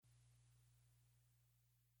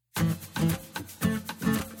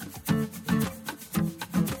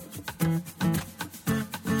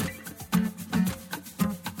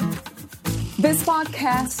This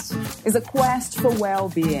podcast is a quest for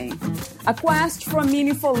well-being, a quest for a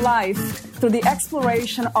meaningful life through the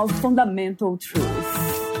exploration of fundamental truth.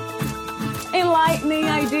 Enlightening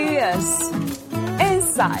ideas,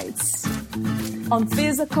 insights on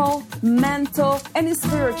physical, mental, and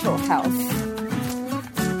spiritual health.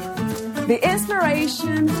 The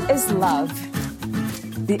inspiration is love.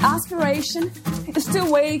 The aspiration is to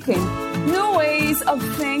awaken new ways of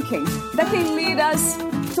thinking that can lead us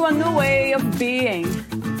to a new way of being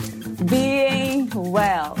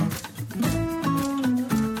well.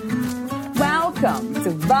 Welcome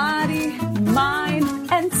to Body, Mind,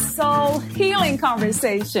 and Soul Healing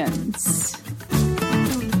Conversations.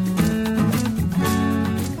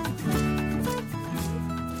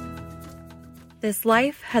 This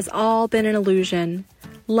life has all been an illusion.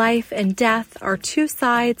 Life and death are two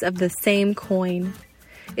sides of the same coin.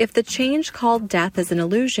 If the change called death is an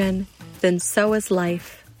illusion, then so is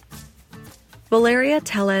life. Valeria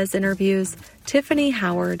Teles interviews Tiffany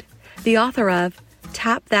Howard, the author of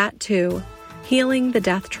Tap That Too, Healing the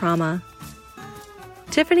Death Trauma.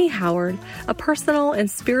 Tiffany Howard, a personal and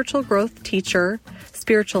spiritual growth teacher,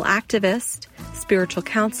 spiritual activist, spiritual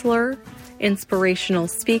counselor, inspirational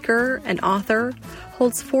speaker, and author,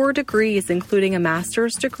 holds 4 degrees including a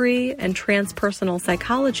master's degree in transpersonal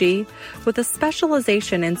psychology with a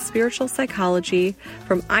specialization in spiritual psychology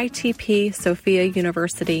from ITP Sophia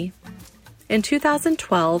University. In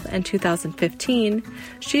 2012 and 2015,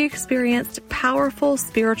 she experienced powerful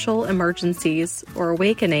spiritual emergencies or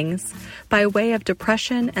awakenings by way of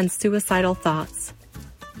depression and suicidal thoughts.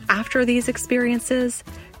 After these experiences,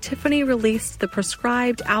 Tiffany released the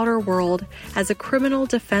prescribed outer world as a criminal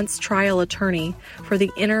defense trial attorney for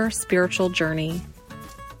the inner spiritual journey.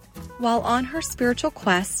 While on her spiritual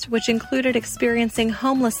quest, which included experiencing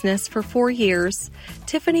homelessness for 4 years,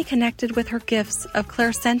 Tiffany connected with her gifts of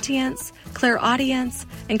clairsentience, clairaudience,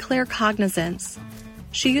 and claircognizance.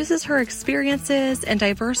 She uses her experiences and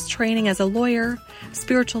diverse training as a lawyer,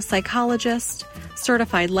 spiritual psychologist,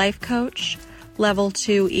 certified life coach, level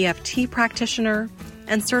 2 EFT practitioner,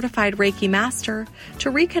 and certified Reiki master to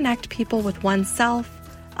reconnect people with oneself,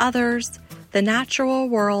 others, the natural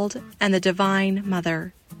world, and the Divine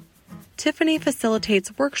Mother. Tiffany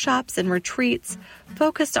facilitates workshops and retreats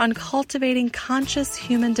focused on cultivating conscious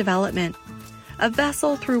human development, a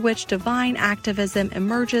vessel through which divine activism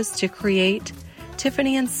emerges to create.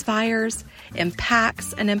 Tiffany inspires,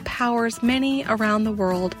 impacts, and empowers many around the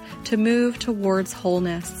world to move towards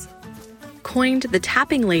wholeness. Coined the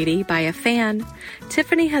Tapping Lady by a fan,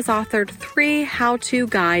 Tiffany has authored 3 how-to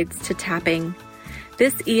guides to tapping.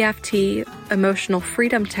 This EFT, Emotional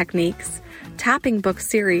Freedom Techniques, tapping book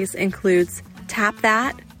series includes Tap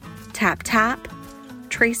That, Tap Tap,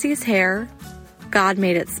 Tracy's Hair, God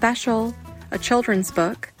Made It Special, a children's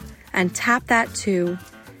book, and Tap That Too,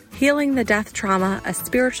 Healing the Death Trauma, a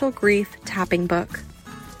spiritual grief tapping book.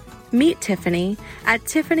 Meet Tiffany at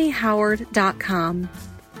tiffanyhoward.com.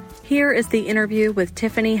 Here is the interview with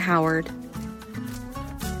Tiffany Howard.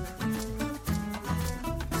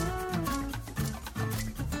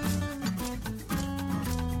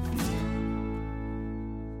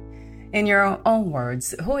 In your own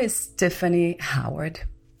words, who is Tiffany Howard?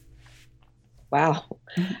 Wow.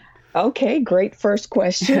 Okay, great first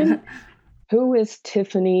question. Who is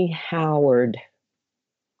Tiffany Howard?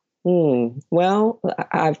 Well,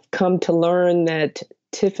 I've come to learn that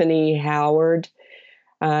Tiffany Howard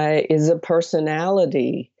is a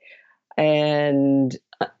personality, and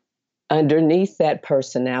underneath that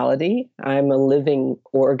personality, I'm a living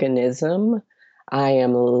organism. I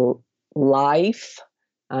am life.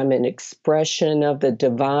 I'm an expression of the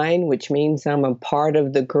divine, which means I'm a part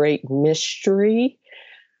of the great mystery.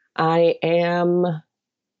 I am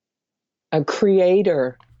a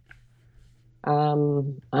creator.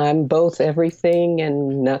 I'm both everything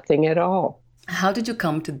and nothing at all. How did you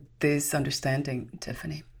come to this understanding,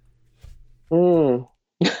 Tiffany? Doing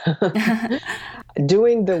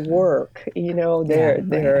the work,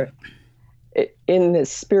 they're in the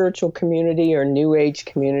spiritual community or New Age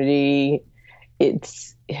community.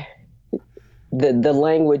 It's the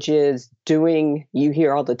language is doing. You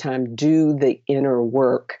hear all the time, do the inner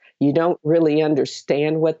work. You don't really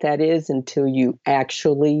understand what that is until you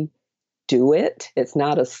actually do it. It's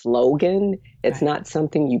not a slogan. It's not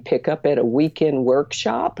something you pick up at a weekend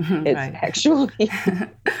workshop. It's actually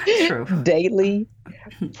daily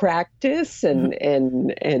practice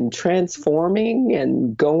and transforming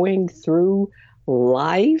and going through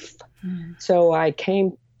life. So I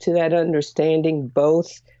came to that understanding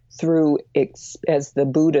both through, as the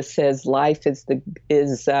Buddha says, life is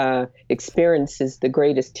experience is the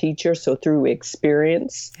greatest teacher. So through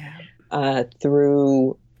experience,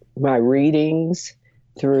 through my readings,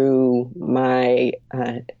 through my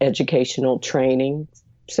educational training.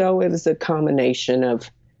 So it was a combination of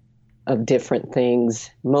different things,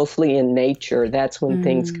 mostly in nature. That's when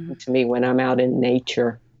things come to me, when I'm out in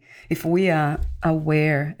nature. If we are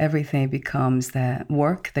aware, everything becomes that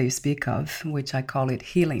work that you speak of, which I call it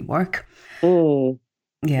healing work.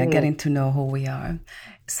 Getting to know who we are.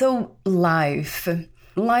 So life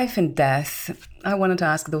and death, I wanted to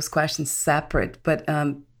ask those questions separate, but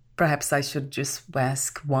perhaps I should just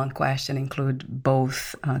ask one question, include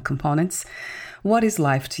both components. What is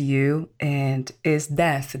life to you, and is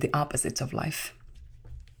death the opposite of life?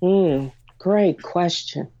 Great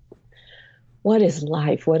question. What is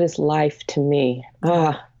life? What is life to me?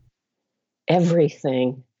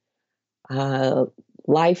 Everything.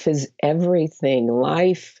 Life is everything.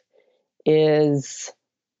 Life is,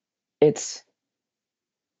 it's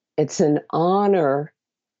an honor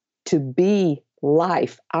to be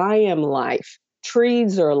life. I am life.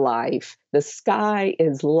 Trees are life. The sky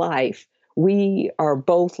is life. We are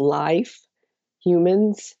both life,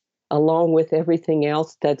 humans, along with everything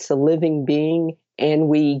else that's a living being, and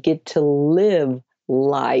we get to live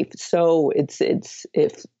life. So it's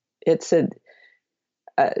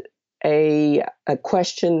a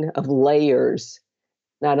question of layers.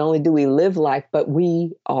 Not only do we live life, but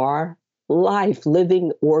we are life,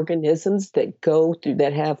 living organisms that go through,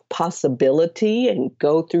 that have possibility and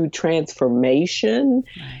go through transformation.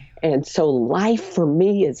 Right. And so life for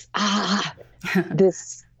me is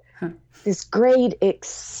this great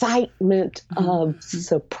excitement of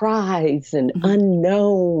surprise and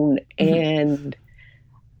unknown, and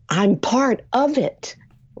I'm part of it,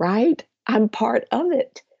 right? I'm part of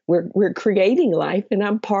it. We're creating life, and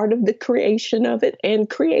I'm part of the creation of it and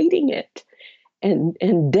creating it.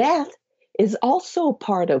 And death is also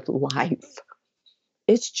part of life.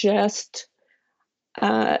 It's just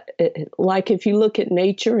like if you look at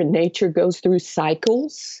nature, and nature goes through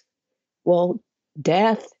cycles, well,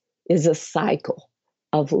 death is a cycle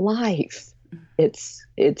of life.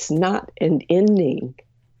 It's not an ending.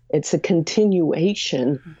 It's a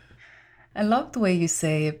continuation. I love the way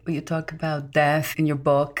you talk about death in your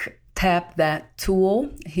book, Tap That Tool,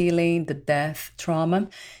 Healing the Death Trauma.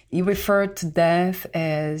 You refer to death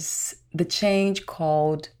as the change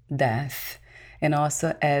called death, and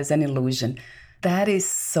also as an illusion. That is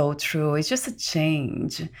so true. It's just a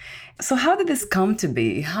change. So how did this come to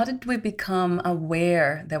be? How did we become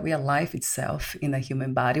aware that we are life itself in a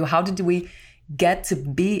human body? Or how did we get to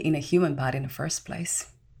be in a human body in the first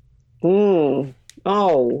place? Oh,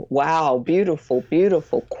 wow. Beautiful,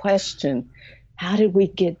 beautiful question. How did we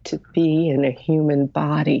get to be in a human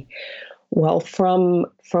body? Well, from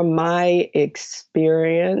my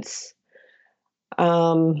experience,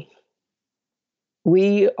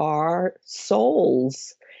 we are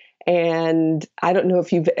souls. And I don't know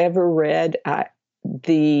if you've ever read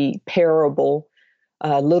the parable,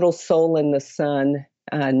 Little Soul in the Sun,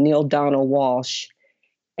 Neale Donald Walsch.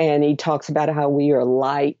 And he talks about how we are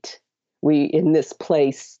light. We in this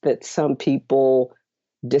place that some people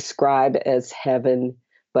describe as heaven,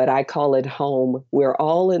 but I call it home. We're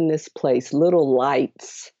all in this place, little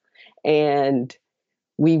lights. And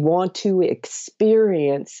we want to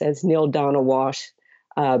experience, as Neale Donald Walsch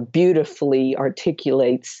beautifully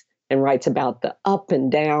articulates and writes about, the up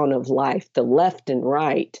and down of life, the left and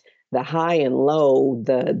right, the high and low,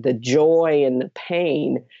 the joy and the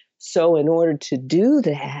pain. So in order to do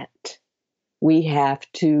that, we have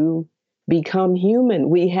to become human.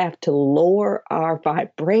 We have to lower our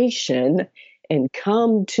vibration and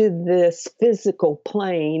come to this physical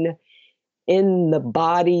plane in the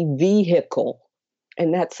body vehicle.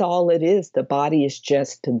 And that's all it is. The body is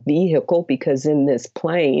just a vehicle, because in this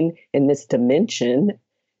plane, in this dimension,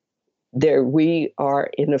 there we are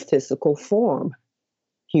in a physical form,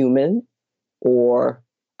 human or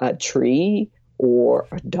a tree or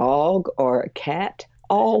a dog or a cat,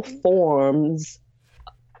 all forms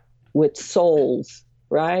with souls,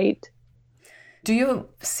 right? Do you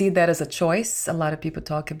see that as a choice? A lot of people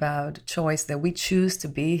talk about choice, that we choose to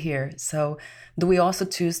be here. So do we also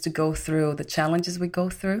choose to go through the challenges we go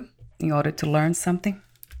through in order to learn something?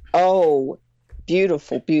 Oh,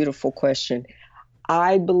 beautiful, beautiful question.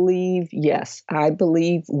 I believe, yes, I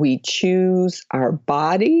believe we choose our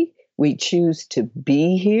body. We choose to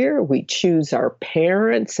be here. We choose our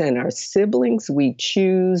parents and our siblings. We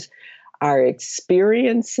choose our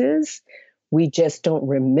experiences. We just don't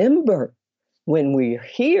remember when we're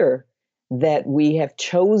here that we have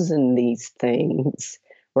chosen these things,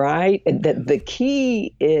 right? That the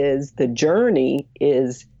key is, the journey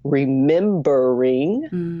is remembering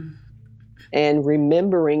And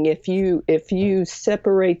remembering, if you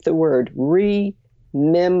separate the word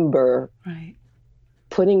remember, right,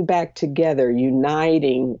 putting back together,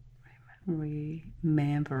 uniting,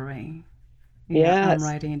 remembering. Yeah, yes, I'm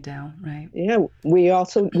writing it down. Right. Yeah, we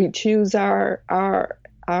choose our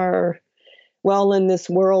well, in this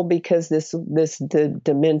world, because the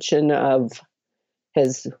dimension of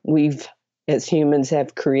we've as humans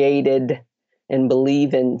have created and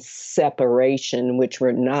believe in separation, which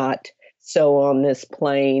we're not. So on this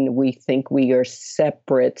plane, we think we are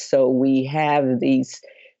separate. So we have these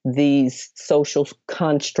social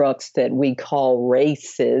constructs that we call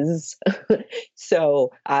races.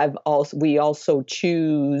 So we also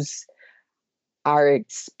choose our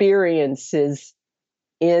experiences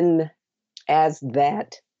as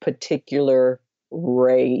that particular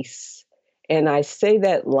race. And I say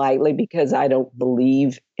that lightly because I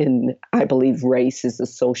believe race is a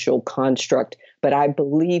social construct, but I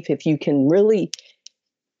believe if you can really,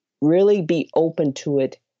 really be open to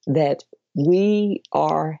it, that we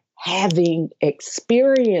are having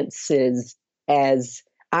experiences as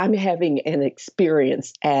I'm having an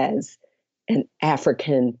experience as an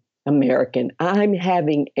African American. I'm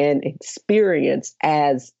having an experience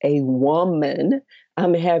as a woman.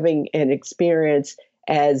 I'm having an experience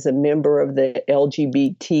as a member of the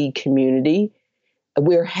LGBT community.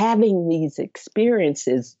 We're having these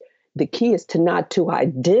experiences. The key is not to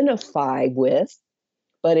identify with,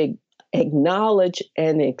 but acknowledge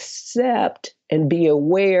and accept and be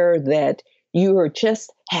aware that you are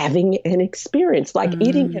just having an experience, like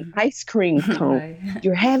eating an ice cream cone. Right.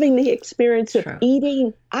 You're having the experience of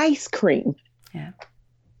eating ice cream. Yeah.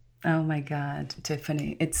 Oh my God,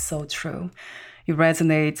 Tiffany, it's so true. It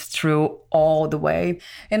resonates through all the way.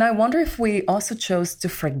 And I wonder if we also chose to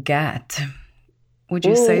forget. Would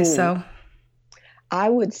you say so? I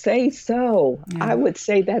would say so. Yeah. I would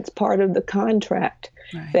say that's part of the contract.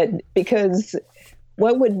 Right. That because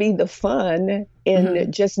what would be the fun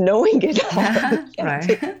in just knowing it all?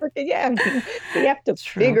 Right. We have to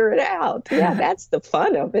figure it out. Yeah, that's the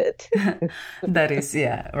fun of it. That is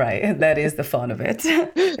the fun of it.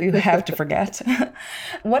 You have to forget.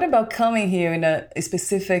 What about coming here in a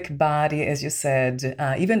specific body, as you said,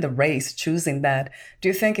 even the race, choosing that? Do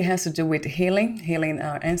you think it has to do with healing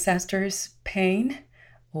our ancestors' pain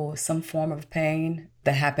or some form of pain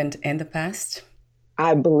that happened in the past?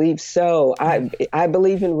 I believe so. I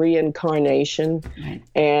believe in reincarnation,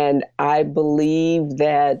 and I believe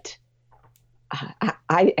that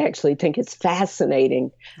I actually think it's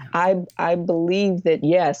fascinating. I believe that,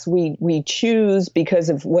 yes, we choose because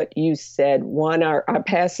of what you said. One, our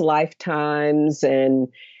past lifetimes and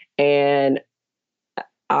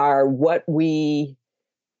our what we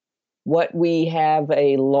have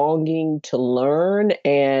a longing to learn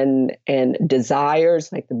and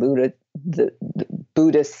desires, like the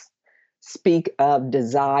Buddhists speak of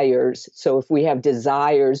desires. So if we have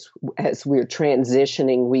desires as we're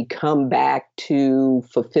transitioning, we come back to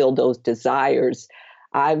fulfill those desires.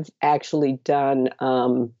 I've actually done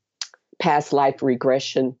past life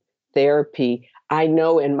regression therapy. I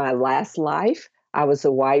know in my last life, I was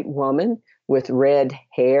a white woman with red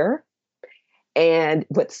hair. And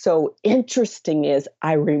what's so interesting is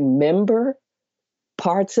I remember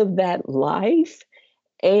parts of that life,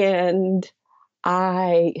 and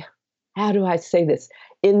how do I say this?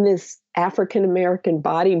 In this African American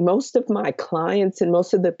body, most of my clients and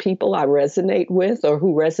most of the people I resonate with or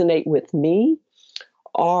who resonate with me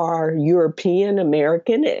are European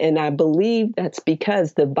American. And I believe that's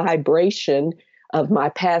because the vibration of my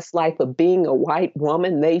past life of being a white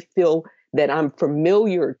woman, they feel that I'm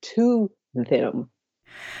familiar to them.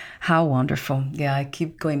 How wonderful. Yeah, I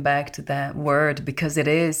keep going back to that word because it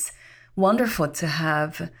is wonderful to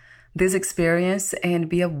have this experience and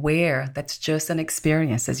be aware that's just an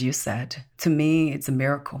experience, as you said. To me, it's a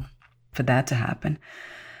miracle for that to happen.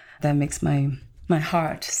 That makes my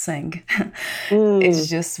heart sing. It's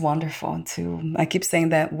just wonderful I keep saying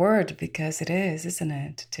that word because it is, isn't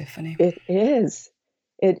it, Tiffany? It is.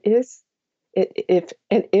 If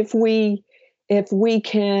we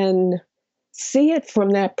can see it from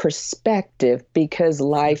that perspective, because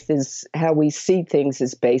life is how we see things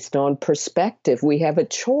is based on perspective. We have a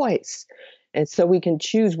choice. And so we can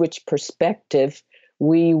choose which perspective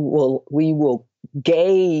we will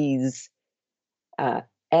gaze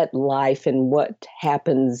at life and what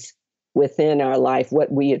happens within our life,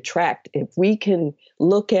 what we attract. If we can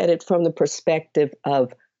look at it from the perspective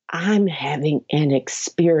of, I'm having an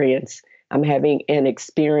experience. I'm having an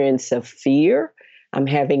experience of fear. I'm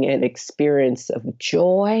having an experience of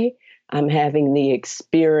joy. I'm having the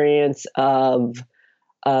experience of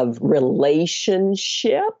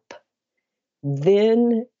relationship.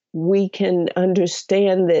 then we can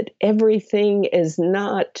understand that everything is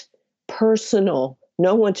not personal.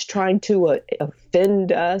 No one's trying to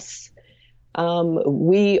offend us.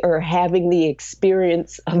 We are having the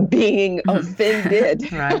experience of being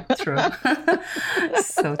offended. Right, true.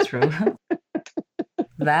 So true.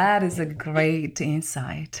 That is a great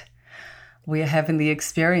insight. We are having the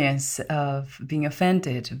experience of being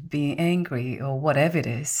offended, being angry, or whatever it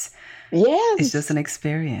is. Yes. It's just an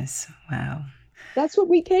experience. Wow. That's what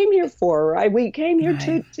we came here for, right? We came here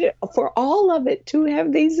to for all of it, to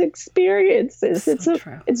have these experiences.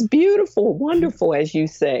 It's beautiful, wonderful, as you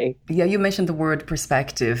say. Yeah, you mentioned the word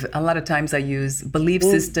perspective. A lot of times I use belief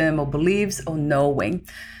system or beliefs or knowing.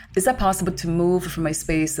 Is that possible to move from a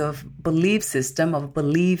space of belief system, of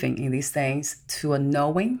believing in these things, to a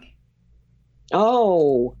knowing?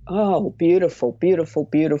 Oh, beautiful, beautiful,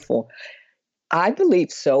 beautiful. I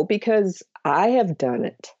believe so because I have done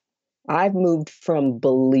it. I've moved from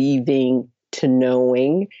believing to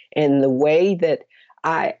knowing, and the way that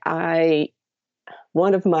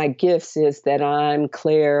one of my gifts is that I'm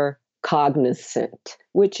claircognizant,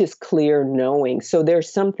 which is clear knowing. So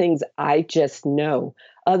there's some things I just know.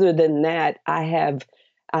 Other than that, I have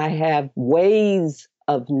ways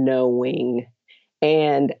of knowing,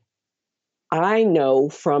 and I know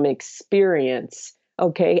from experience.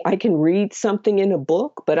 Okay, I can read something in a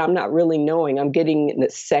book, but I'm not really knowing. I'm getting the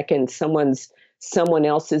someone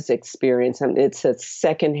else's experience. It's a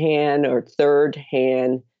secondhand or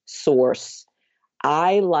third-hand source.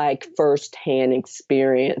 I like first-hand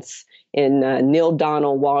experience. In Neil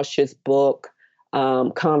Donald Walsh's book,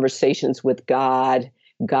 Conversations with God,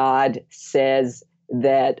 God says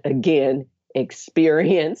that, again,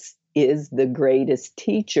 experience is the greatest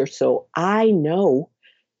teacher. So I know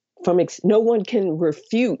no one can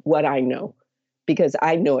refute what I know because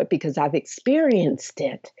I know it because I've experienced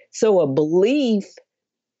it. So a belief,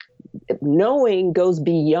 knowing goes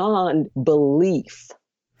beyond belief.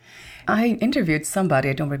 I interviewed somebody,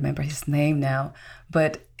 I don't remember his name now,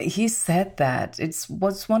 but he said that it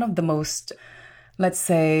was one of the most, let's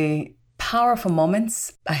say, powerful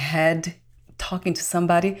moments I had talking to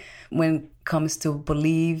somebody when it comes to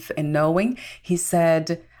believe and knowing. He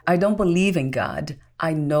said, I don't believe in God.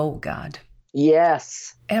 I know God.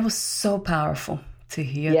 Yes. It was so powerful to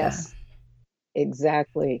hear that. Yes,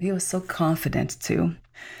 exactly. He was so confident too.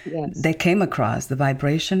 Yes. They came across the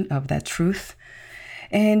vibration of that truth.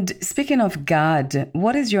 And speaking of God,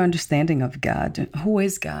 what is your understanding of God? Who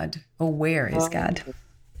is God? Or where is God?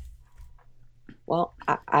 Well,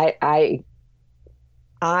 I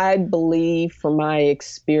believe from my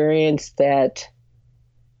experience that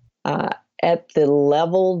at the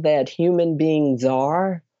level that human beings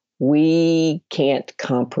are, we can't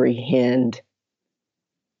comprehend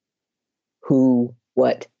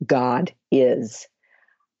what God is.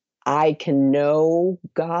 I can know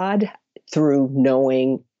God through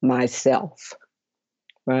knowing myself,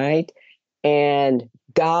 right? And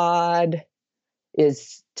God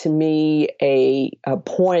is to me a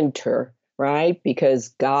pointer, right? Because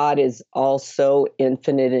God is also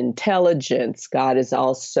infinite intelligence. God is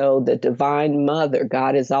also the divine mother.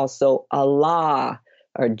 God is also Allah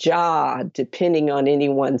or Jah, depending on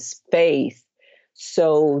anyone's faith.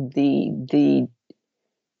 So the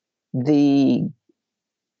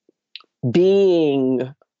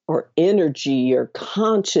being or energy or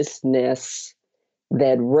consciousness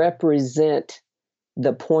that represent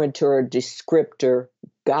the pointer or descriptor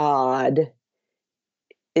God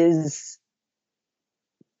is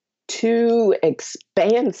too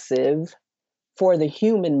expansive for the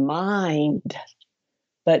human mind,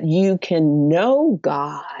 but you can know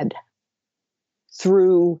God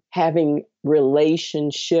through having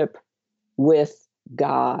relationship with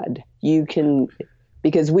God. You can,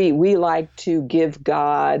 because we like to give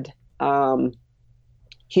God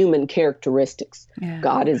human characteristics. Yeah,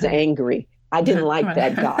 God is angry. I didn't like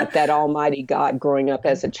that God, that almighty God growing up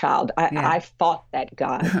as a child. I fought that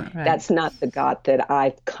God. Right. That's not the God that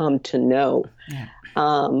I've come to know. Yeah.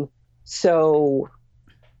 So,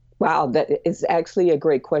 wow, that is actually a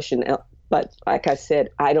great question. But like I said,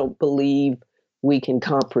 I don't believe we can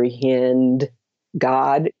comprehend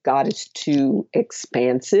God. God is too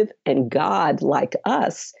expansive, and God, like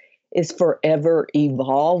us, is forever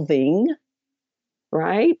evolving,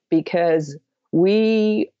 right? Because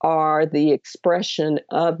we are the expression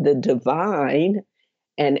of the divine.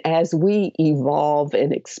 And as we evolve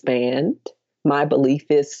and expand, my belief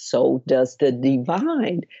is so does the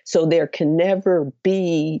divine. So there can never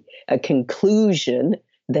be a conclusion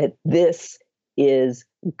that this is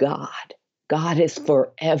God. God is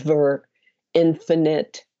forever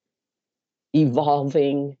infinite,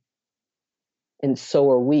 evolving, and so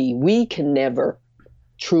are we. We can never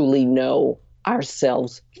truly know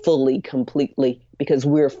ourselves fully, completely, because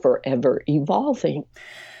we're forever evolving.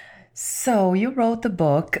 So you wrote the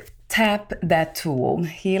book, Tap That Tool,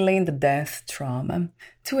 Healing the Death Trauma.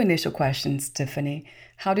 2 initial questions, Tiffany.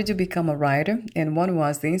 How did you become a writer? And what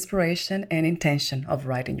was the inspiration and intention of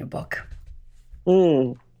writing your book?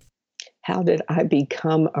 How did I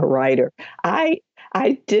become a writer? I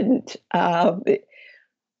didn't.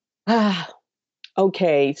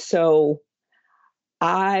 Okay, so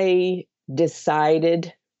I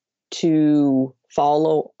decided to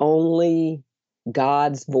follow only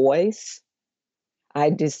God's voice. I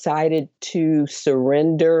decided to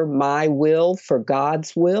surrender my will for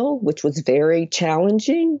God's will, which was very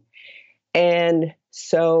challenging. And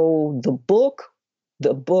so the book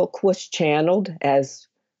was channeled, as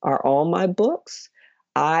are all my books.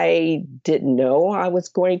 I didn't know I was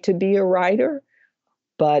going to be a writer,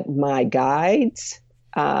 but my guides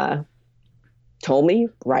told me,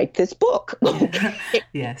 write this book.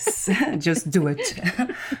 Yes, just do it.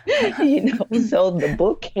 So the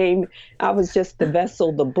book came, I was just the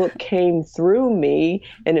vessel. The book came through me.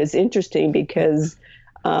 And it's interesting because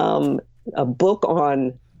a book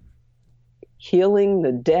on healing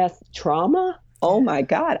the death trauma, oh my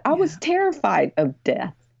God, I was terrified of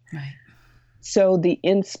death. Right. So the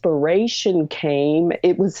inspiration came,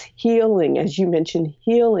 it was healing, as you mentioned,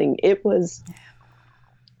 healing. It was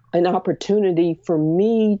an opportunity for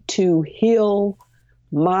me to heal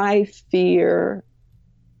my fear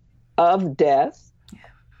of death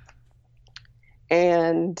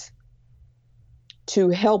and to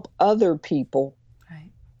help other people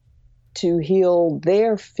to heal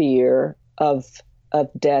their fear of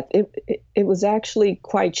death. It was actually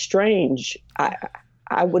quite strange.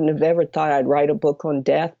 I wouldn't have ever thought I'd write a book on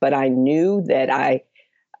death, but I knew that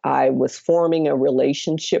I was forming a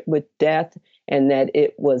relationship with death, and that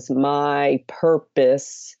it was my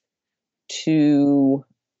purpose to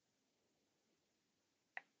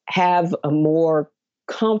have a more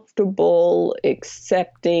comfortable,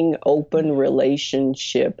 accepting, open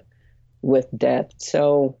relationship with death.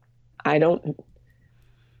 So I don't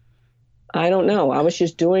know. I was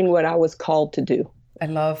just doing what I was called to do. I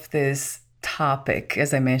love this topic,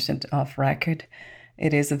 as I mentioned off record.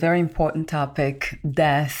 It is a very important topic,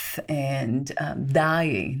 death and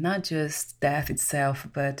dying, not just death itself,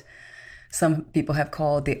 but some people have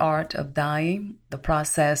called the art of dying, the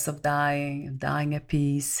process of dying at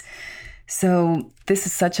peace. So this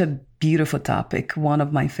is such a beautiful topic, one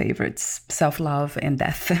of my favorites, self-love and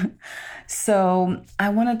death. So I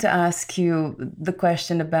wanted to ask you the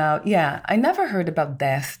question about, I never heard about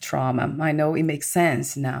death trauma. I know it makes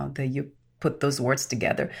sense now that you put those words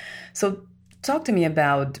together. So talk to me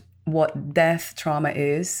about what death trauma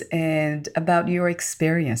is and about your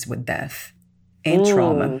experience with death and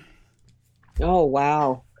trauma. Oh,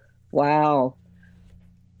 wow. Wow.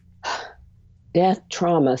 Death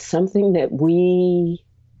trauma, something that we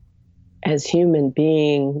as human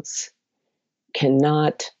beings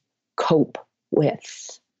cannot cope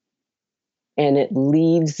with. And it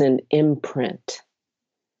leaves an imprint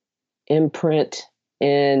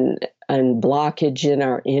and blockage in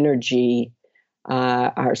our energy,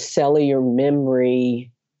 our cellular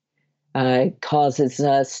memory, causes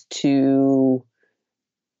us to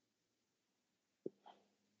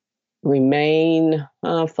remain,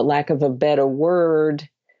 for lack of a better word,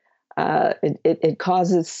 it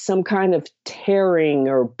causes some kind of tearing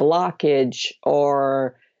or blockage,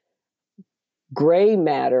 or gray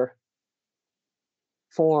matter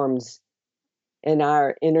forms in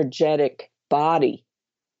our energetic body.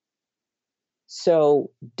 So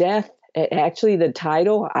death, actually the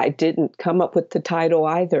title, I didn't come up with the title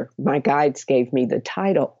either. My guides gave me the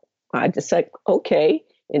title. I just like, okay,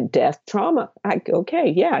 in death trauma.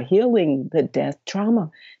 Healing the death trauma,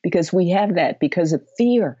 because we have that because of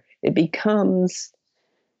fear. It becomes,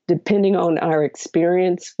 depending on our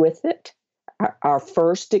experience with it, our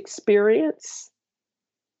first experience,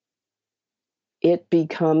 it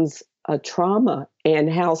becomes a trauma,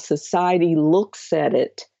 and how society looks at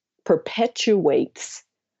it perpetuates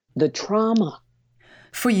the trauma.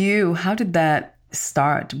 For you, how did that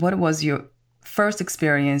start? What was your first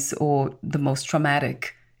experience or the most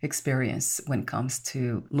traumatic experience when it comes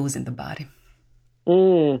to losing the body?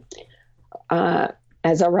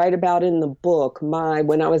 As I write about in the book,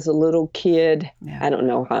 when I was a little kid, I don't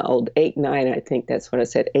know how old, 8, 9, I think that's what I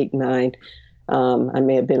said, 8, 9. I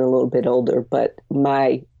may have been a little bit older, but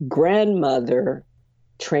my grandmother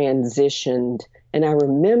transitioned, and I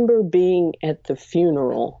remember being at the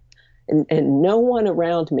funeral, and no one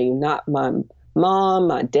around me, not my mom,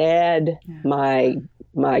 my dad, my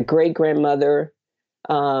my great grandmother,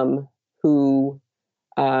 who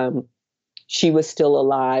she was still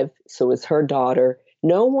alive, so it was her daughter.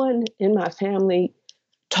 No one in my family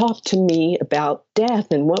talked to me about death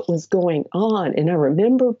and what was going on. And I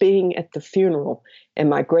remember being at the funeral and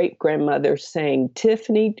my great grandmother saying,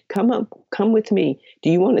 "Tiffany, come with me. Do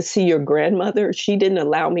you want to see your grandmother?" She didn't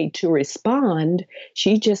allow me to respond.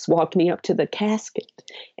 She just walked me up to the casket.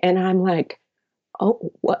 And I'm like,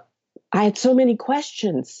 oh, what? I had so many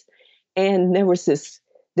questions. And there was this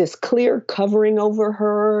clear covering over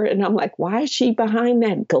her. And I'm like, why is she behind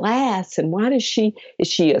that glass? And is she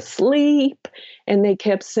asleep? And they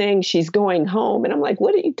kept saying she's going home. And I'm like,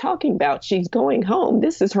 what are you talking about? She's going home.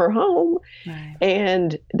 This is her home. Right.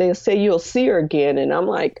 And they'll say, you'll see her again. And I'm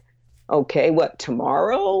like, okay, what,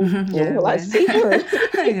 tomorrow? When will I see her?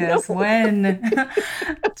 Yes, when?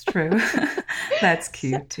 It's true. That's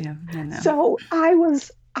cute. Yeah, I know. So I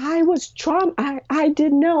was I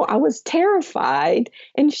didn't know. I was terrified,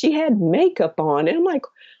 and she had makeup on. And I'm like,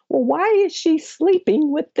 well, why is she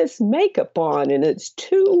sleeping with this makeup on? And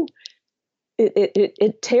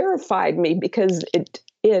it terrified me because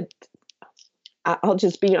I'll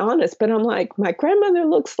just be honest, but I'm like, my grandmother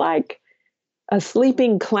looks like a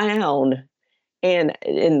sleeping clown. And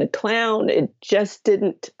in the clown, it just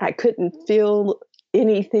I couldn't feel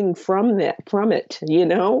anything from it, you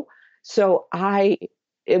know? So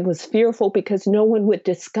it was fearful because no one would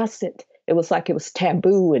discuss it. It was like it was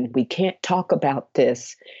taboo and we can't talk about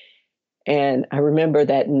this. And I remember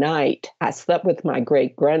that night I slept with my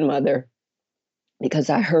great grandmother because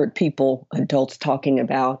I heard adults talking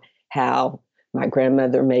about how my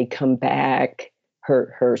grandmother may come back,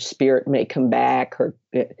 her spirit may come back,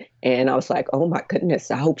 and I was like, oh my goodness,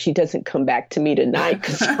 I hope she doesn't come back to me tonight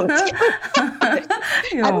because I'm scared.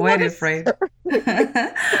 You're already afraid.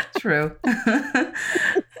 True.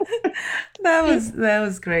 That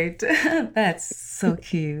was great. That's so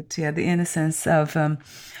cute. Yeah, the innocence of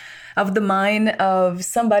the mind of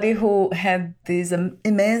somebody who had this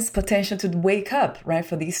immense potential to wake up, right,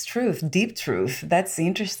 for this truth, deep truth. That's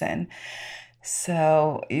interesting.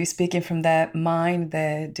 So you're speaking from that mind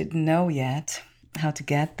that didn't know yet how to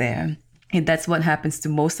get there. And that's what happens to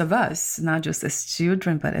most of us, not just as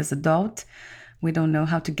children, but as adults. We don't know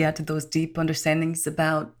how to get to those deep understandings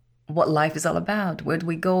about what life is all about. Where do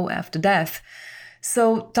we go after death?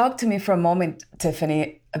 So talk to me for a moment,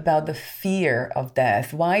 Tiffany, about the fear of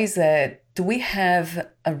death. Why is it? Do we have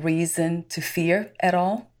a reason to fear at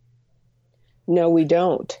all? No, we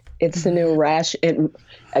don't. It's an irrational,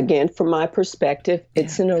 again, from my perspective,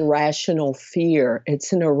 it's an irrational fear.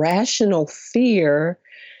 It's an irrational fear.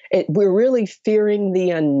 We're really fearing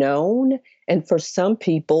the unknown. And for some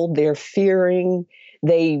people, they're fearing,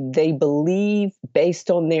 they believe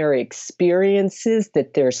based on their experiences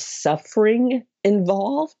that there's suffering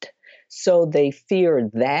involved. So they fear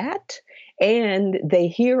that. And they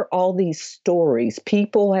hear all these stories.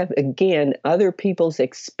 People have, again, other people's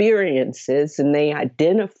experiences, and they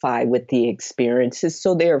identify with the experiences,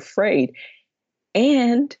 so they're afraid.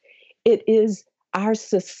 And it is our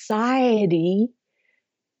society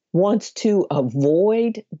wants to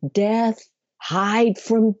avoid death, hide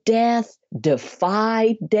from death,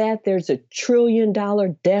 defy death. There's a $1 trillion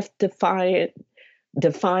death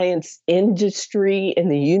defiance industry in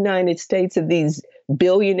the United States of these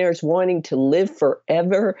billionaires wanting to live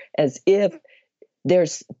forever, as if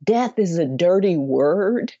death is a dirty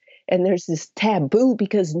word. And there's this taboo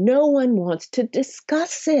because no one wants to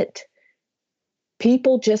discuss it.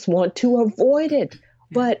 People just want to avoid it,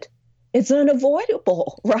 but it's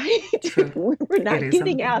unavoidable, right? We're not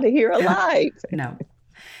getting out of here alive. No.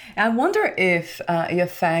 I wonder if it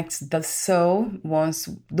affects the soul once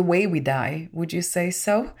the way we die. Would you say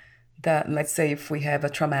so? That, let's say, if we have a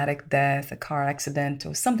traumatic death, a car accident,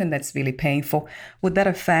 or something that's really painful, would that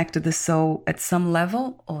affect the soul at some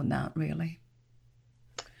level or not really?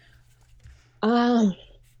 I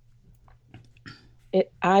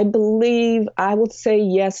believe I would say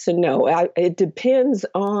yes and no. It depends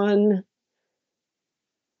on.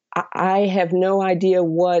 I have no idea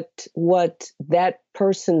what that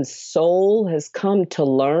person's soul has come to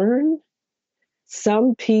learn.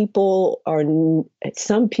 Some people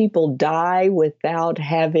die without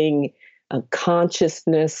having a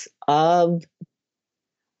consciousness of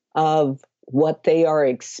what they are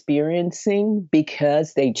experiencing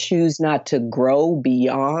because they choose not to grow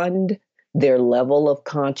beyond their level of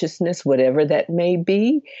consciousness, whatever that may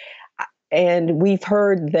be. And we've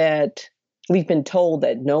been told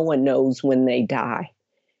that no one knows when they die.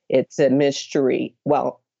 It's a mystery.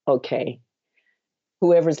 Well, okay.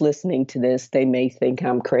 Whoever's listening to this, they may think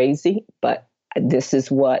I'm crazy, but this is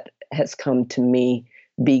what has come to me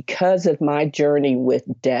because of my journey with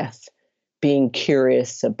death, being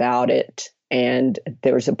curious about it. And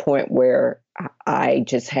there was a point where I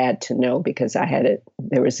just had to know because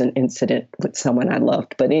there was an incident with someone I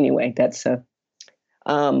loved. But anyway,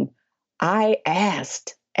 I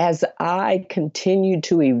asked, as I continued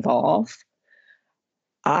to evolve,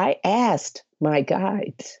 I asked my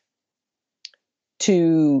guides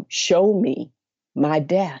to show me my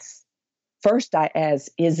death. First, I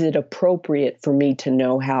asked, is it appropriate for me to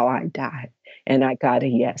know how I died? And I got a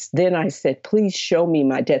yes. Then I said, please show me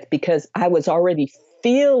my death, because I was already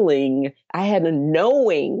feeling, I had a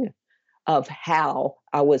knowing of how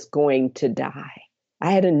I was going to die.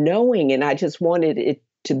 I had a knowing, and I just wanted it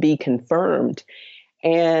to be confirmed.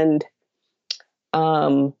 And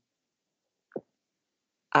I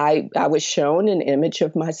was shown an image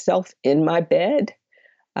of myself in my bed.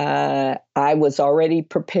 I was already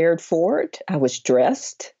prepared for it. I was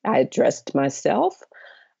dressed. I had dressed myself.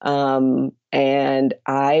 And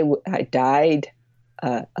I died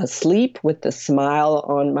asleep with a smile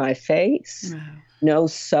on my face, wow. No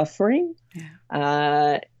suffering.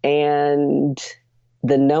 Yeah. And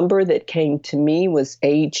the number that came to me was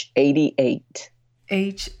age 88.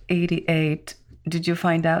 Age 88. Did you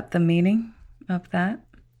find out the meaning of that?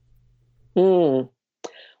 Well,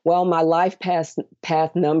 my life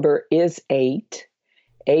path number is 8.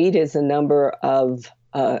 8 is a number of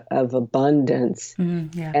abundance.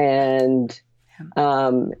 Yeah. And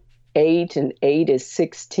 8 and 8 is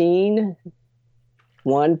 16.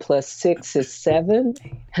 1 plus 6 is 7.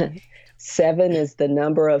 7 is the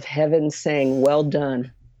number of heaven saying, well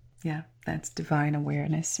done. Yeah, that's divine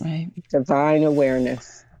awareness, right? Divine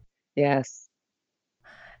awareness, yes.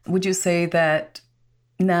 Would you say that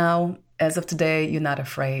now, as of today, you're not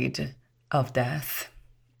afraid of death?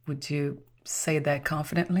 Would you say that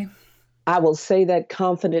confidently? I will say that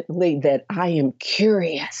confidently, that I am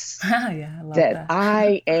curious. Yeah, I love that.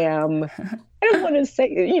 I am, I don't want to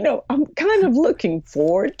say, I'm kind of looking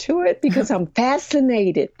forward to it because I'm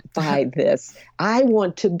fascinated by this. I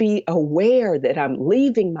want to be aware that I'm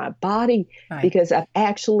leaving my body, right, because I've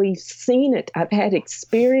actually seen it. I've had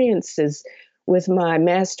experiences with my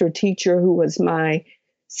master teacher, who was my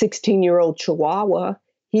 16-year-old Chihuahua.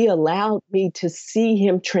 He allowed me to see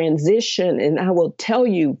him transition. And I will tell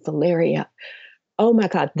you, Valeria, oh my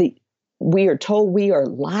God, we are told we are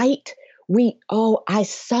light. I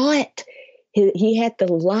saw it. He had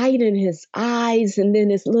the light in his eyes, and then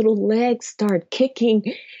his little legs start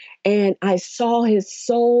kicking. And I saw his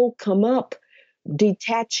soul come up,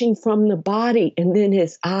 detaching from the body. And then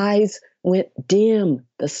his eyes went dim,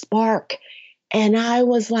 the spark. And I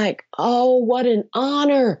was like, oh, what an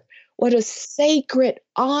honor. What a sacred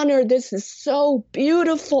honor. This is so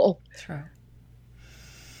beautiful. True.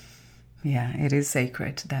 Yeah, it is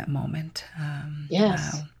sacred, that moment.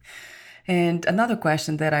 Yes. Wow. And another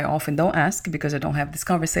question that I often don't ask, because I don't have these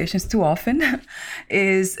conversations too often,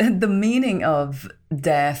 is the meaning of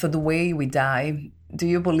death, or the way we die. Do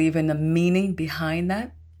you believe in the meaning behind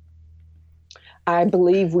that? I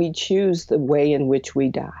believe we choose the way in which we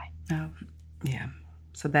die. Oh, yeah.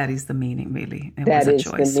 So that is the meaning, really. That is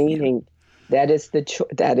the meaning. Yeah.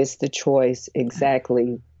 That is the choice,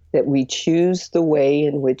 exactly. That we choose the way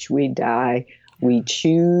in which we die. We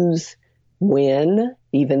choose when,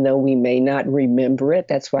 even though we may not remember it.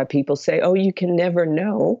 That's why people say, oh, you can never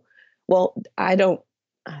know. Well,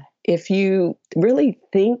 if you really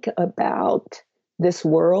think about this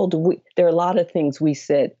world, there are a lot of things we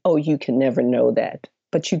said, oh, you can never know that.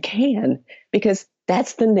 But you can, because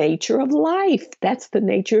that's the nature of life. That's the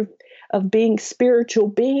nature of being spiritual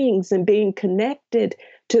beings and being connected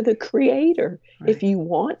to the Creator. Right. If you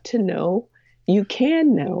want to know, you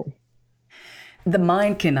can know. The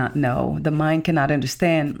mind cannot know. The mind cannot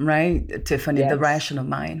understand, right, Tiffany? Yes. The rational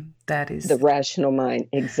mind. That is the rational mind.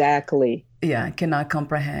 Exactly. Yeah, cannot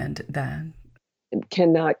comprehend that.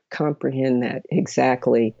 Cannot comprehend that,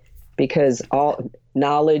 exactly. Because all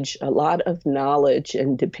knowledge, a lot of knowledge,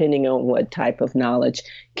 and depending on what type of knowledge,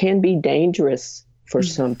 can be dangerous for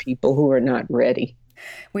some people who are not ready.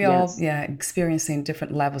 We all experiencing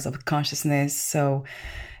different levels of consciousness. So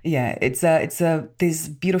yeah, it's this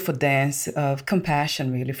beautiful dance of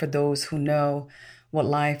compassion, really, for those who know what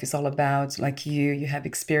life is all about. Like you have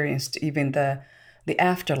experienced even the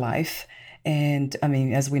afterlife, and I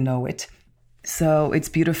mean, as we know it. So it's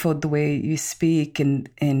beautiful the way you speak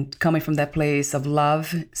and coming from that place of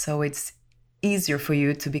love. So it's easier for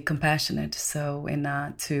you to be compassionate. So, and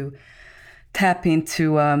not to tap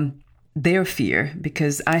into their fear,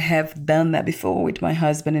 because I have done that before with my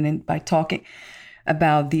husband, and by talking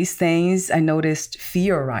about these things, I noticed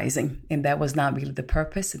fear arising. And that was not really the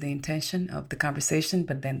purpose, the intention of the conversation,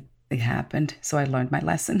 but then it happened. So I learned my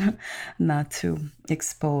lesson not to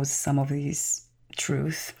expose some of these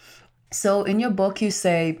truths. So in your book, you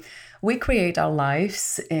say, we create our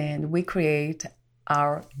lives and we create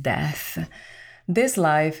our death. This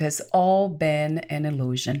life has all been an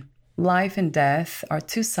illusion. Life and death are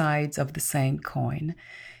two sides of the same coin.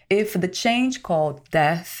 If the change called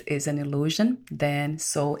death is an illusion, then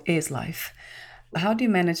so is life. How do you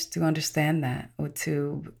manage to understand that, or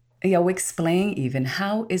to explain even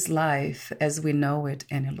how is life as we know it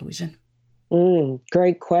an illusion?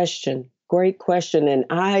 Great question. Great question. And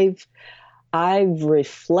I've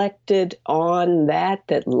reflected on that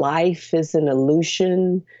life is an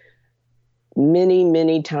illusion many,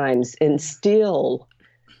 many times. And still,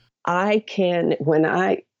 from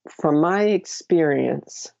my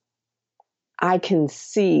experience, I've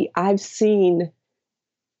seen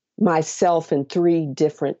myself in 3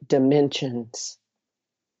 different dimensions.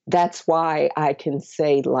 That's why I can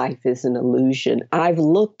say life is an illusion. I've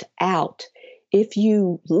looked out. If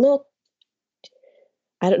you look,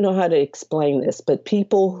 I don't know how to explain this, but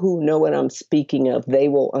people who know what I'm speaking of, they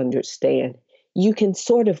will understand. You can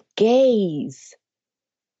sort of gaze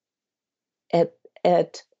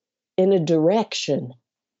at in a direction,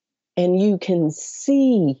 and you can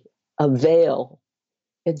see a veil.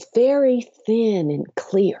 It's very thin and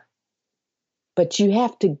clear, but you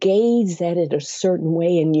have to gaze at it a certain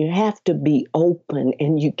way, and you have to be open,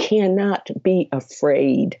 and you cannot be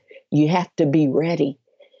afraid. You have to be ready.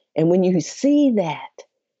 And when you see that,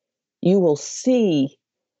 you will see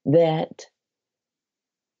that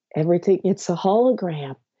everything, it's a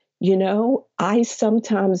hologram. You know, I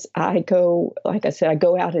go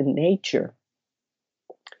out in nature.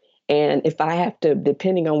 And if I have to,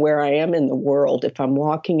 depending on where I am in the world, if I'm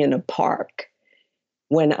walking in a park,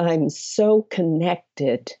 when I'm so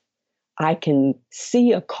connected, I can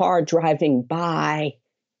see a car driving by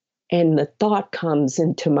and the thought comes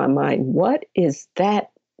into my mind, what is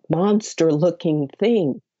that monster looking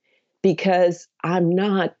thing? Because I'm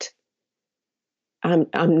not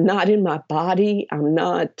in my body.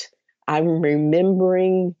 I'm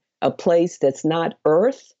remembering a place that's not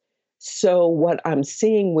Earth. So what I'm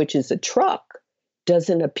seeing, which is a truck,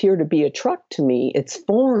 doesn't appear to be a truck to me. It's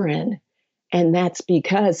foreign. And that's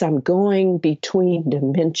because I'm going between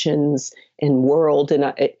dimensions and world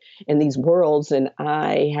and these worlds, and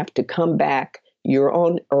I have to come back. You're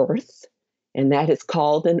on Earth, and that is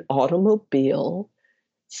called an automobile.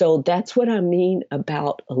 So that's what I mean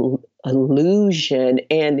about illusion.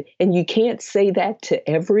 And you can't say that to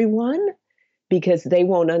everyone because they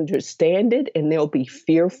won't understand it and they'll be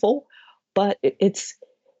fearful. But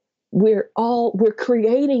we're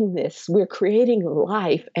creating this. We're creating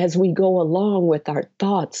life as we go along with our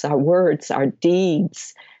thoughts, our words, our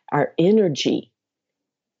deeds, our energy.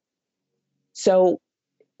 So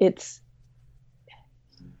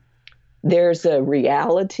there's a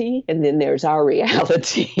reality, and then there's our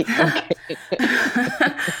reality.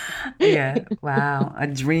 Yeah. Wow. A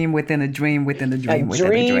dream within a dream within a dream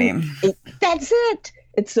within a dream. That's it.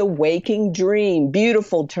 It's a waking dream.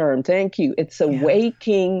 Beautiful term. Thank you. It's a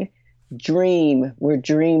waking dream. We're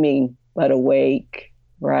dreaming but awake,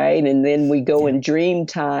 right? And then we go in dream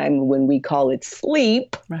time when we call it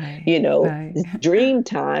sleep. Right. Dream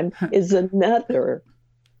time is another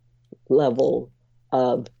level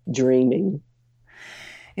of dreaming.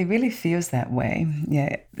 It really feels that way.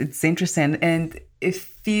 Yeah, it's interesting. And it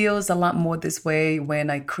feels a lot more this way when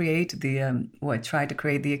I create try to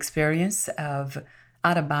create the experience of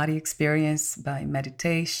out-of-body experience by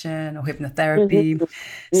meditation or hypnotherapy.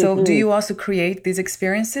 Mm-hmm. So do you also create these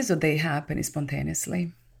experiences, or they happen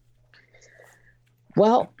spontaneously?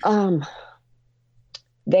 Well,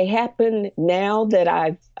 they happen now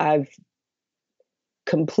that I've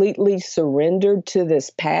completely surrendered to this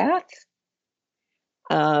path.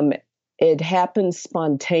 It happens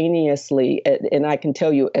spontaneously, and I can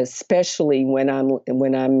tell you, especially when I'm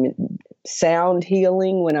sound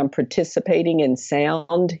healing, when I'm participating in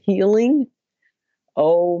sound healing.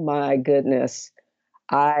 Oh my goodness.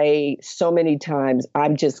 So many times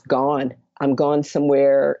I'm just gone. I'm gone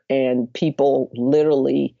somewhere, and people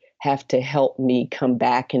literally have to help me come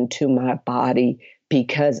back into my body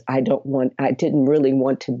because I didn't really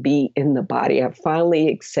want to be in the body. I finally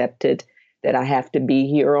accepted that I have to be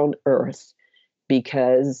here on Earth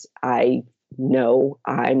because I know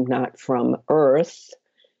I'm not from Earth.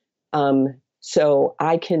 So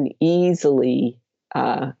I can easily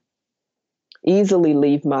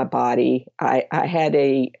leave my body. I had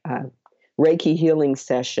a Reiki healing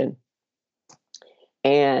session,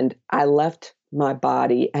 and I left my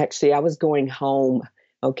body. Actually, I was going home,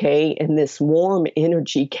 okay? And this warm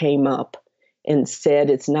energy came up and said,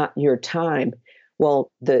 it's not your time.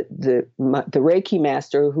 Well, the Reiki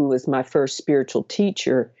master, who was my first spiritual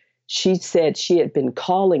teacher, she said she had been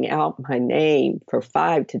calling out my name for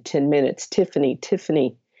 5 to 10 minutes. Tiffany,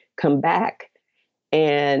 Tiffany, come back.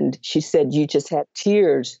 And she said, you just had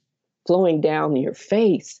tears flowing down your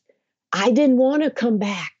face. I didn't want to come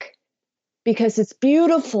back because it's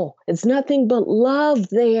beautiful. It's nothing but love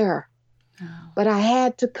there. Oh. But I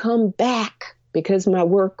had to come back because my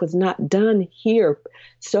work was not done here.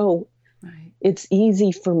 So It's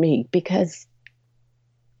easy for me because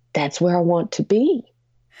that's where I want to be.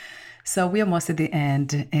 So we are almost at the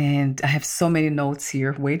end, and I have so many notes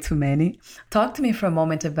here, way too many. Talk to me for a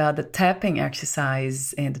moment about the tapping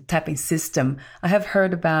exercise and the tapping system. I have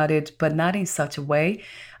heard about it, but not in such a way.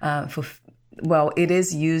 It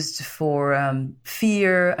is used for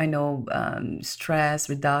fear, I know, stress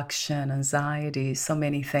reduction, anxiety, so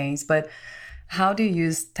many things. But how do you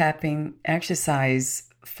use tapping exercise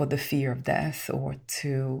for the fear of death or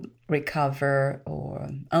to recover or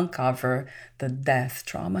uncover the death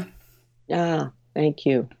trauma? Thank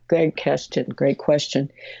you. Great question.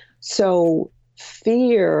 So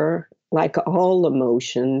fear, like all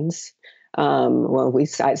emotions,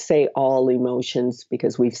 I say all emotions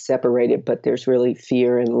because we've separated, but there's really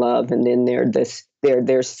fear and love, and then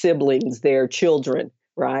they're siblings, they're children,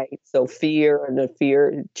 right? So fear,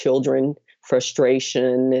 children,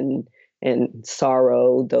 frustration and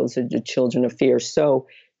sorrow, those are the children of fear. So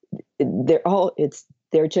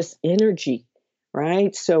they're just energy.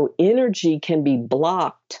 Right? So energy can be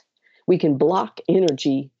blocked. We can block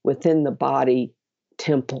energy within the body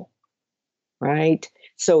temple, right?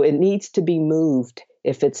 So it needs to be moved.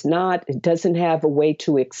 If it's not, it doesn't have a way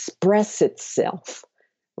to express itself,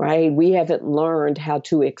 right? We haven't learned how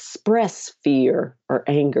to express fear or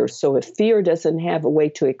anger. So if fear doesn't have a way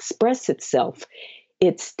to express itself,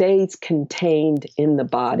 it stays contained in the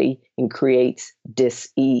body and creates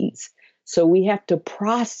dis-ease. So we have to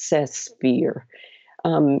process fear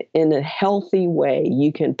in a healthy way.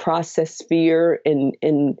 You can process fear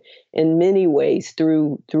in many ways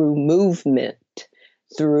through movement,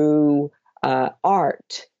 through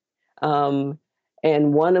art. And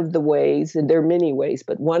one of the ways, and there are many ways,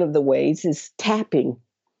 but one of the ways is tapping,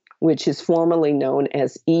 which is formerly known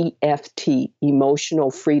as EFT,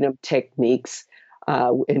 Emotional Freedom Techniques.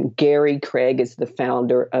 And Gary Craig is the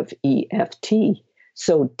founder of EFT.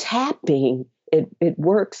 So tapping, it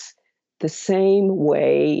works the same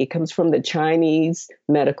way. It comes from the Chinese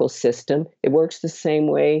medical system. It works the same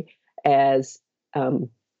way as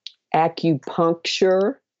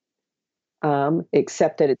acupuncture,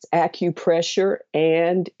 except that it's acupressure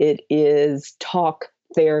and it is talk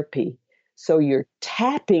therapy. So you're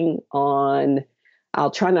tapping on,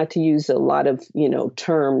 I'll try not to use a lot of,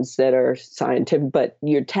 terms that are scientific, but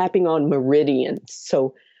you're tapping on meridians.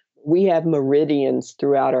 So we have meridians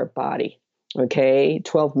throughout our body, okay?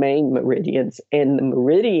 12 main meridians. And the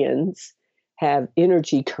meridians have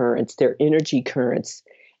energy currents. They're energy currents.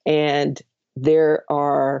 And there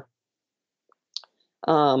are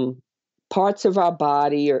parts of our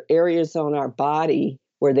body or areas on our body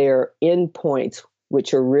where there are endpoints,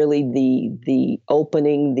 which are really the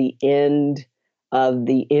opening, the end of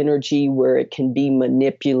the energy where it can be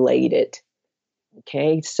manipulated.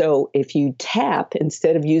 Okay, so if you tap,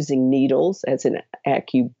 instead of using needles as an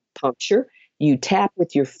acupuncture, you tap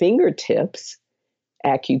with your fingertips,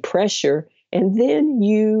 acupressure, and then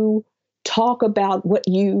you talk about what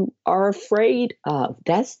you are afraid of.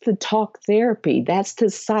 That's the talk therapy. That's the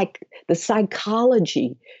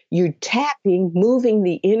psychology. You're tapping, moving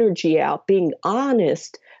the energy out, being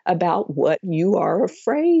honest about what you are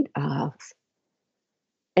afraid of.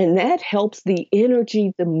 And that helps the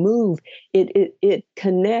energy to move. It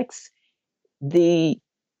connects the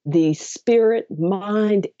spirit,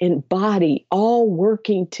 mind, and body all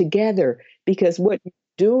working together, because what you're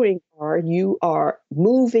doing you are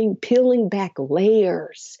moving, peeling back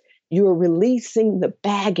layers. You're releasing the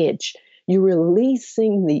baggage. You're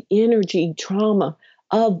releasing the energy trauma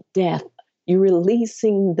of death. You're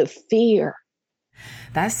releasing the fear.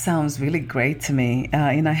 That sounds really great to me.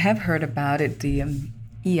 And I have heard about it, the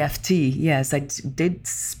EFT. Yes, I did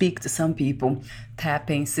speak to some people.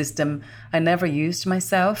 Tapping system I never used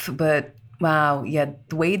myself, but wow, yeah,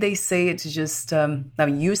 the way they say it is just,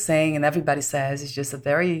 you saying and everybody says, it's just a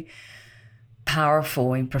very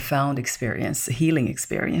powerful and profound experience, a healing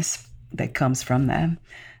experience that comes from that.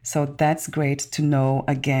 So that's great to know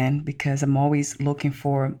again, because I'm always looking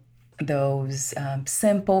for those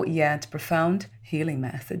simple yet profound healing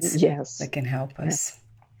methods that can help us.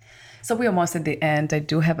 So we're almost at the end. I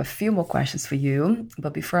do have a few more questions for you.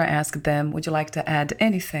 But before I ask them, would you like to add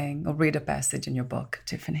anything or read a passage in your book,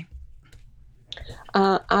 Tiffany?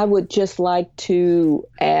 I would just like to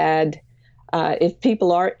add, if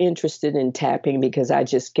people are interested in tapping, because I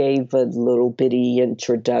just gave a little bitty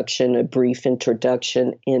introduction, a brief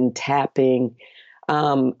introduction in tapping,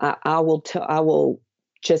 I will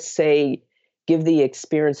just say, give the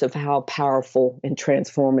experience of how powerful and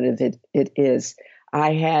transformative it is.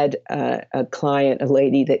 I had a client, a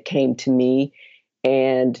lady that came to me,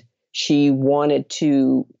 and she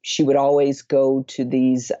would always go to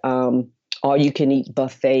these all-you-can-eat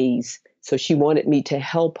buffets. So she wanted me to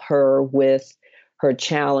help her with her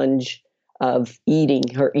challenge of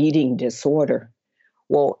her eating disorder.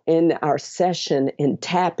 Well, in our session, in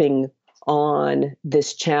tapping on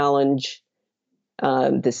this challenge,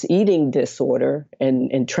 this eating disorder,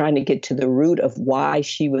 and trying to get to the root of why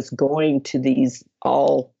she was going to these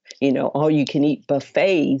all-you-can-eat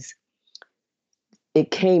buffets,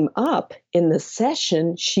 it came up in the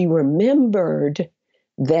session. She remembered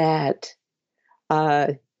that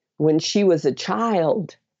when she was a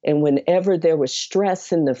child, and whenever there was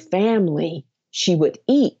stress in the family, she would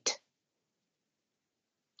eat.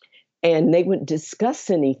 And they wouldn't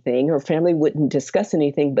discuss anything. Her family wouldn't discuss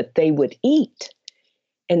anything, but they would eat.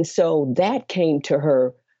 And so that came to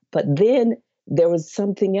her. But then there was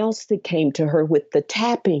something else that came to her with the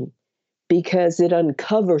tapping, because it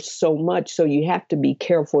uncovers so much. So you have to be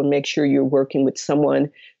careful and make sure you're working with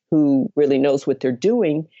someone who really knows what they're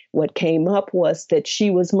doing. What came up was that she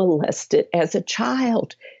was molested as a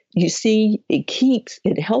child. You see,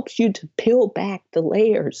 it helps you to peel back the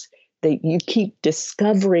layers, that you keep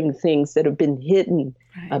discovering things that have been hidden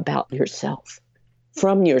about yourself,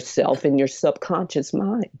 from yourself in your subconscious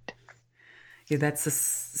mind. Yeah, that's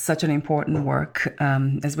such an important work.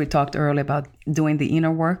 As we talked earlier about doing the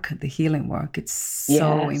inner work, the healing work, it's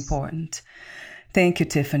so important. Thank you,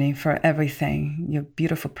 Tiffany, for everything. Your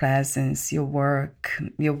beautiful presence, your work,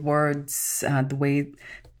 your words, the way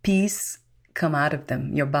peace come out of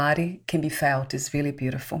them, your body can be felt is really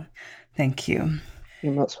beautiful. Thank you.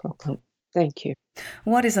 You're most welcome. Thank you.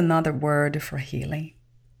 What is another word for healing?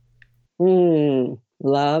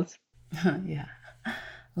 Love. Yeah,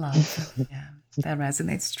 love. Yeah, that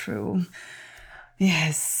resonates true.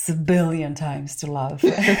 Yes, a billion times to love.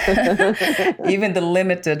 Even the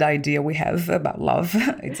limited idea we have about love,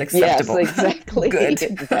 it's acceptable. Yes, exactly. Good.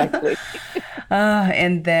 Exactly.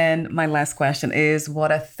 And then my last question is,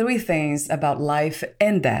 what are 3 things about life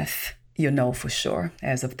and death you know for sure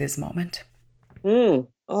as of this moment? 3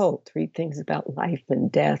 things about life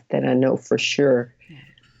and death that I know for sure.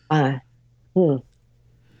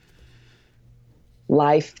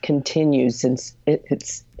 Life continues, and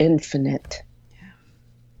it's infinite.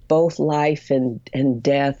 Both life and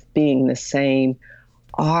death, being the same,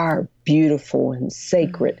 are beautiful and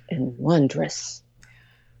sacred and wondrous.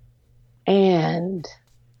 And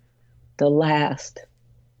the last,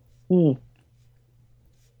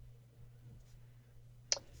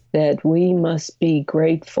 that we must be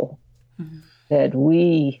grateful that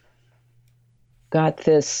we got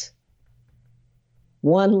this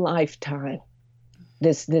one lifetime,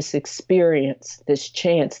 this experience, this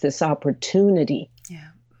chance, this opportunity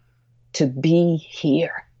to be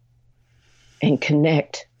here and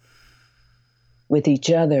connect with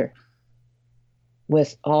each other,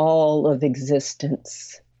 with all of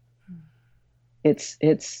existence. It's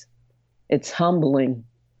humbling,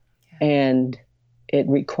 and it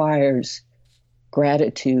requires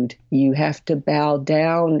gratitude. You have to bow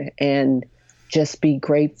down and just be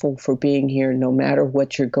grateful for being here, no matter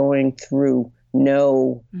what you're going through.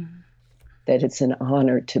 Know that it's an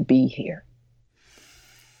honor to be here.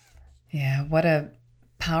 Yeah, what a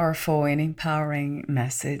powerful and empowering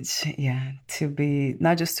message. Yeah, to be,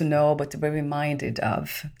 not just to know, but to be reminded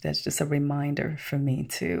of. That's just a reminder for me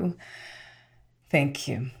too. Thank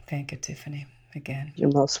you. Thank you, Tiffany, again.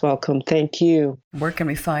 You're most welcome. Thank you. Where can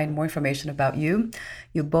we find more information about you,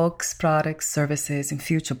 your books, products, services, and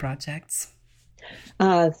future projects?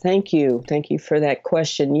 Thank you. Thank you for that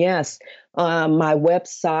question. Yes. My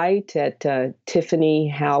website at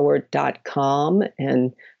tiffanyhoward.com,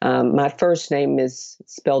 and my first name is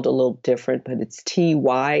spelled a little different, but it's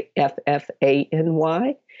Tyffany.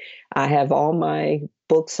 I have all my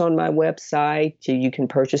books on my website. You can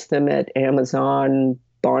purchase them at Amazon,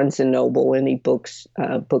 Barnes & Noble, any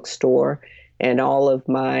bookstore, and all of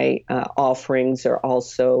my offerings are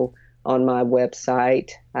also on my website.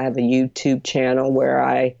 I have a YouTube channel where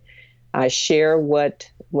I share what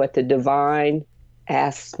the divine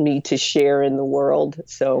asks me to share in the world.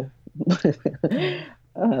 So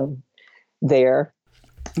there.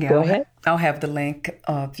 Yeah, Go ahead. I'll have the link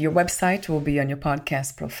of your website will be on your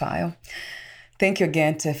podcast profile. Thank you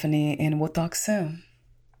again, Tiffany, and we'll talk soon.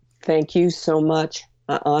 Thank you so much.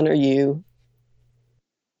 I honor you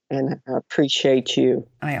and I appreciate you.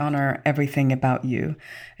 I honor everything about you,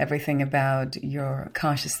 everything about your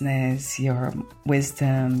consciousness, your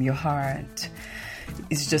wisdom, your heart.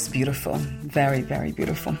 It's just beautiful. Very, very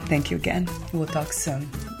beautiful. Thank you again. We'll talk soon.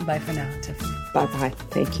 Bye for now, Tiffany. Bye-bye.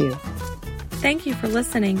 Thank you. Thank you for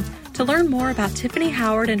listening. To learn more about Tiffany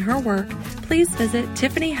Howard and her work, please visit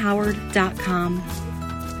tiffanyhoward.com.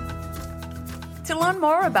 To learn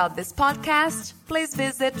more about this podcast, please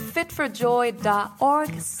visit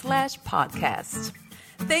fitforjoy.org/podcast.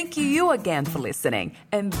 Thank you again for listening,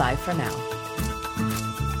 and bye for now.